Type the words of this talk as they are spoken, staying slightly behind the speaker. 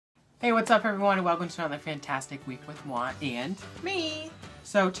Hey, what's up everyone, and welcome to another fantastic week with Moi and me.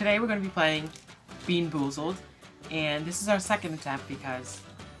 So today we're going to be playing Being Boozled, and this is our second attempt because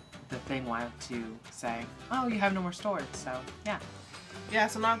the thing wanted to say, oh, you have no more stores, so yeah. Yeah,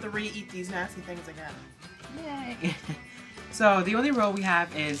 so I'm gonna have to re-eat these nasty things again. Yay! So the only rule we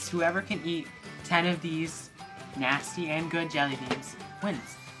have is whoever can eat 10 of these nasty and good jelly beans wins.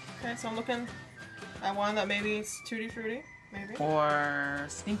 Okay, so I'm looking at one that maybe it's Tutti Frutti, maybe. Or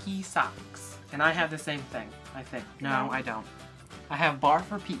Stinky Socks. And I have the same thing, I think. No, No. I don't. I have Bar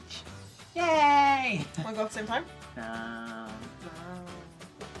for Peach. Yay! Wanna go at the same time? No.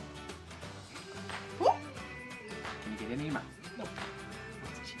 No. Can you get it in your mouth? Nope.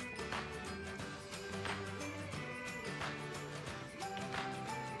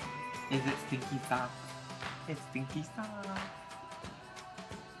 Is it Stinky Socks? It's Stinky Socks.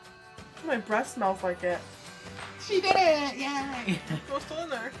 My breath smells like it. She did it! Yay! Oh, it's still in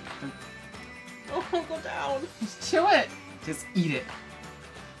there. Oh, go down. Just chew it! Just eat it.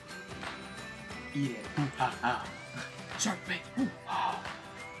 Eat it. Ooh, ha, ha. Shark bait. Ooh, ha.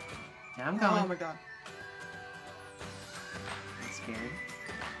 Yeah, I'm going. Oh my god. I'm scared.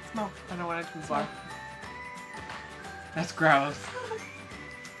 Smell. I don't want it to be black. That's gross.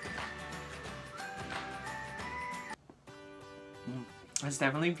 It's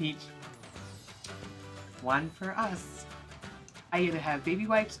definitely peach. One for us. I either have baby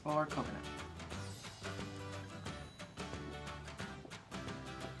wipes or coconut.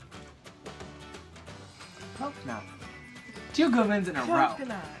 Coconut. Two good ones in a row.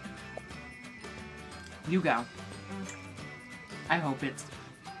 Coconut. You go. I hope it's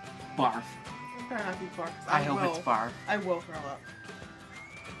barf. I'm trying not to be barf. I hope it's barf. I will throw up.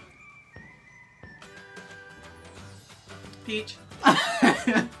 Peach.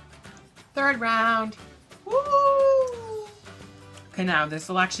 Third round. Woo! Okay, now the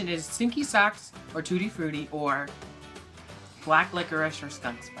selection is Stinky Socks or Tutti Frutti or Black Licorice or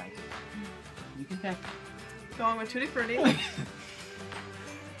Skunk Spike. You can pick. Going with Tutti Frutti. Or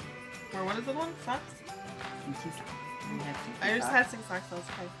what is the one? Socks? Stinky Socks. We have Stinky I just Socks. had six socks, so it's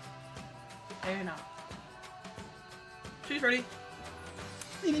okay. Maybe not. Tutti Frutti.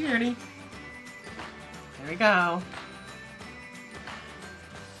 Tutti Frutti. There we go.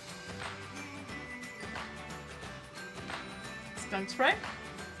 Skunk spray.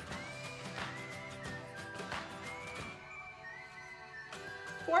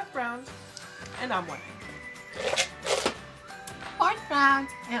 Fourth round, and I'm winning. Fourth round,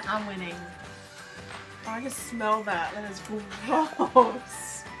 and I'm winning. Oh, I can smell that. That is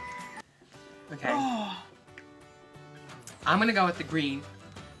gross. Okay. Oh. I'm gonna go with the green.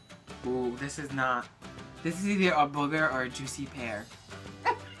 Ooh, this is not. This is either a booger or a juicy pear.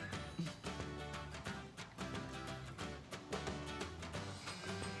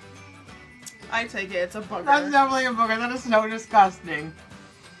 I take it. It's a bugger. That's definitely a booger. That is so disgusting.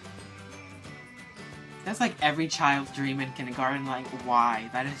 That's like every child's dream in kindergarten. Like, why?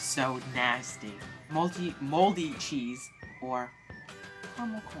 That is so nasty. Moldy cheese or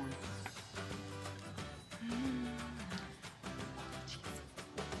caramel corn.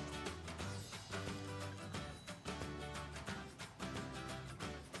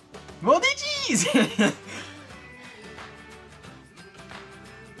 Moldy cheese!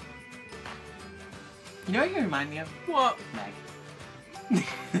 You know what you remind me of? What? Meg.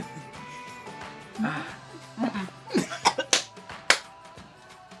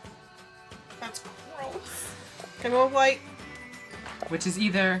 That's gross. Can we go with white? Which is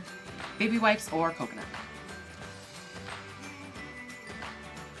either baby wipes or coconut.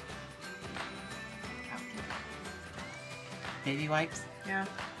 Baby wipes? Yeah.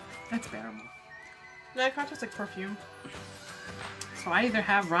 That's bearable. No, I can't just like perfume. So I either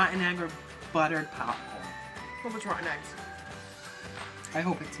have rotten egg or buttered popcorn. What was rotten eggs? I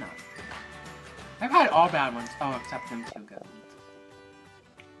hope it's not. I've had all bad ones. Oh, except them two good ones.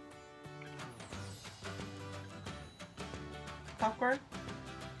 Popcorn?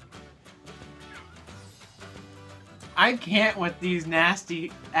 I can't with these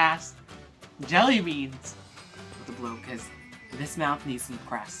nasty ass jelly beans with the blue because this mouth needs some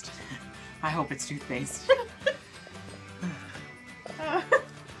crust. I hope it's toothpaste.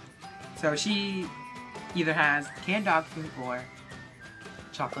 So she either has canned dog food or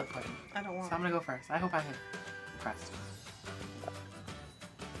chocolate pudding. I don't want. So I'm gonna go first. I hope I hit crust.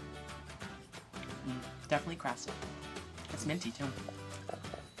 Definitely crust. It's minty too.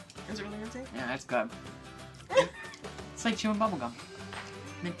 Is it really minty? Yeah, that's good. It's like chewing bubblegum.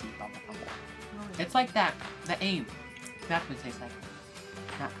 Minty bubblegum. Oh, It's like that. The aim. That's what it tastes like.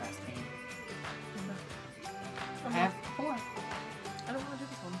 Not crust, aim. I have 4. I don't want to do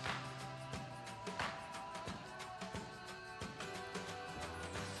this one.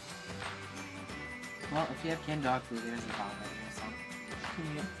 Well, if you have canned dog food, there's a dog right here, so.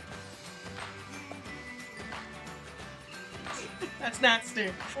 Yeah. That's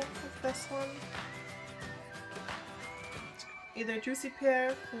nasty. This one. Either juicy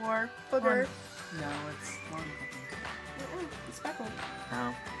pear or booger. No, it's long cooking. It's speckled.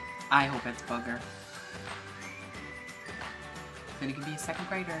 No. I hope it's booger. Then it can be a second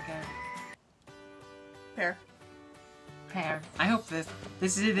grader again. Pear. Pear. I hope this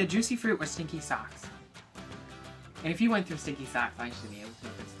is either juicy fruit or stinky socks. And if you went through stinky socks, I should be able to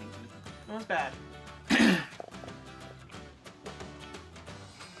if it's stinky. That was bad.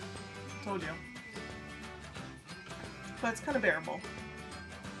 Told you. But it's kind of bearable.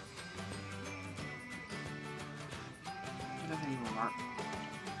 It doesn't even work.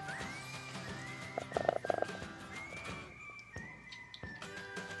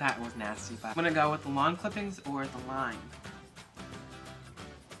 That was nasty, but I'm gonna go with the lawn clippings or the lime.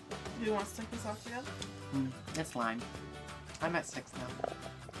 Do you want to stick this off again? It's lime. I'm at 6 now.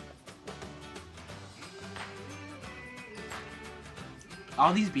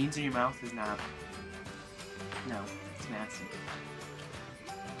 All these beans in your mouth is not. No, it's nasty.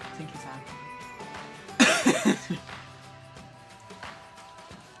 Stinky sock.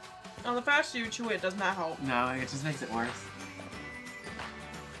 Oh, the faster you chew it, it does not help. No, it just makes it worse.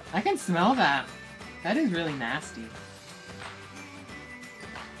 I can smell that. That is really nasty.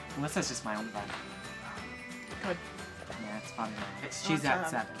 Unless that's just my own breath. Good. Yeah, it's probably not. She's at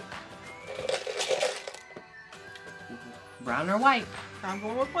 7. Brown or white? I'm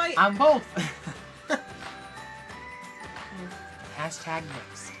going with white. I'm both. Hashtag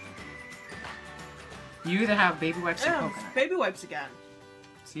mixed. You either have baby wipes or coconut. Baby wipes again.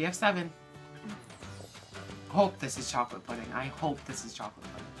 So you have 7. Hope this is chocolate pudding. I hope this is chocolate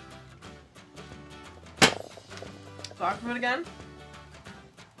pudding. Dog food again?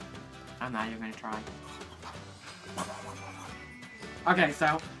 I'm not even gonna try. Okay,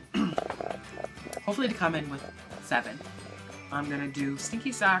 so hopefully to come in with 7. I'm gonna do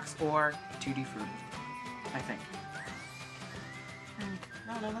stinky socks or Tutti Frutti. I think.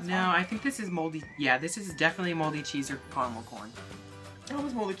 No, that's No, fine. I think this is moldy. Yeah, this is definitely moldy cheese or caramel corn. I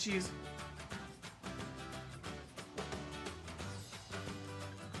almost moldy cheese.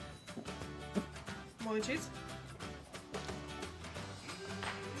 Moldy cheese?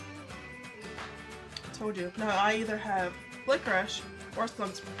 Told you. No, I either have licorice or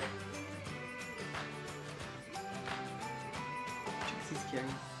slug spray. Trixie's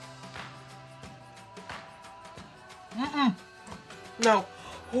curious. No.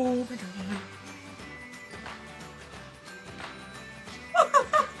 Oh my god.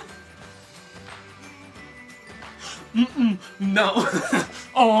 No.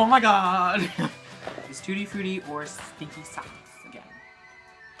 Oh my god. It's Tutti Frutti or stinky socks again.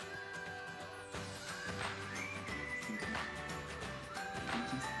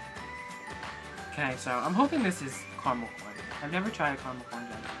 Okay, so I'm hoping this is caramel corn. I've never tried a caramel corn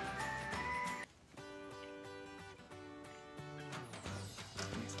jelly.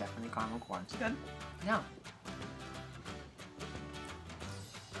 It's definitely caramel corn. Good. No.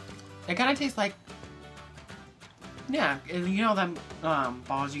 It kind of tastes like, yeah, you know them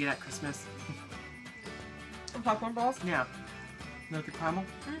balls you get at Christmas? Popcorn balls? Yeah. Milky caramel?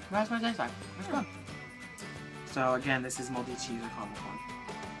 That's what it tastes like. It's good. So again, this is moldy cheese or caramel corn.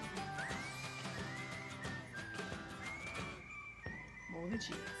 Moldy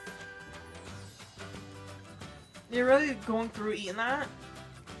cheese. You're really going through eating that?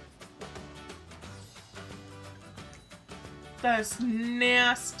 That's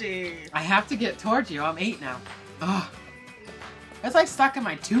nasty. I have to get towards you. I'm 8 now. Ugh. It's like stuck in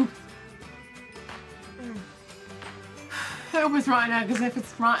my tooth. I hope it's rotten egg, because if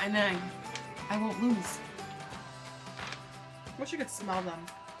it's rotten egg, I won't lose. Wish you could smell them.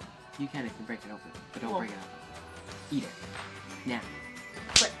 You can if you break it open, but don't Cool. break it open. Eat it. Now.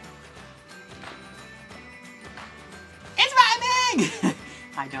 Quick. It's rotten egg!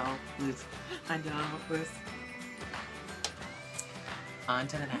 I don't lose. I don't lose. On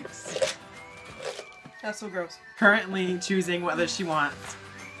to the next. That's so gross. Currently choosing whether she wants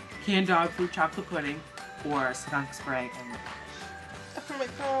canned dog food chocolate pudding or skunk spray and licorice. Oh my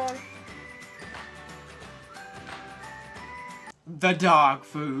god. The dog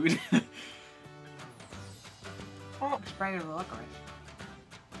food. Oh. Spray or the licorice.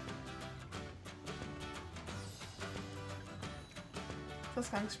 The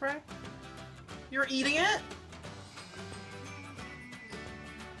skunk spray? You're eating it?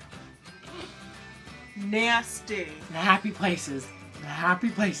 Nasty. The happy places. The happy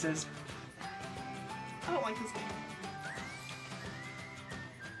places. I don't like this game.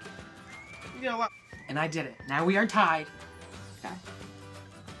 You get a lot. And I did it. Now we are tied. Okay.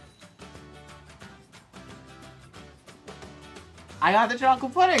 I got the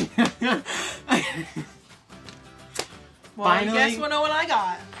chocolate pudding. Well, Finally. guess what I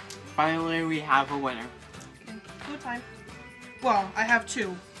got. Finally, we have a winner. Okay, food time. Well, I have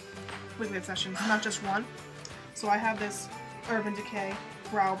 2 Wiggly sessions, not just one. So I have this Urban Decay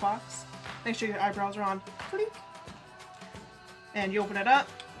brow box. Make sure your eyebrows are on. Click. And you open it up,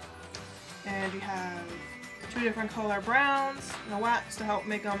 and you have 2 different color browns and a wax to help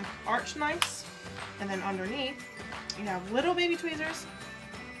make them arch nice. And then underneath, you have little baby tweezers.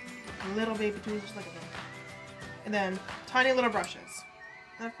 Little baby tweezers, look at them. And then tiny little brushes.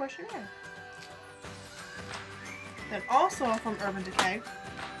 And of course your hair. Then also from Urban Decay,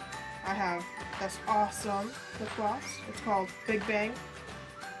 I have this awesome lip gloss. It's called Big Bang.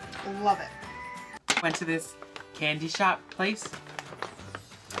 Love it. Went to this candy shop place.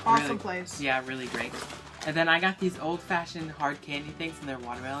 Awesome Really- place. Yeah, really great. And then I got these old-fashioned hard candy things, and they're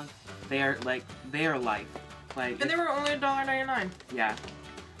watermelon. They are life. Like, And they were only $1.99. yeah.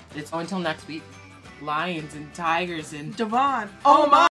 It's until next week. Lions and tigers and Devon. oh my!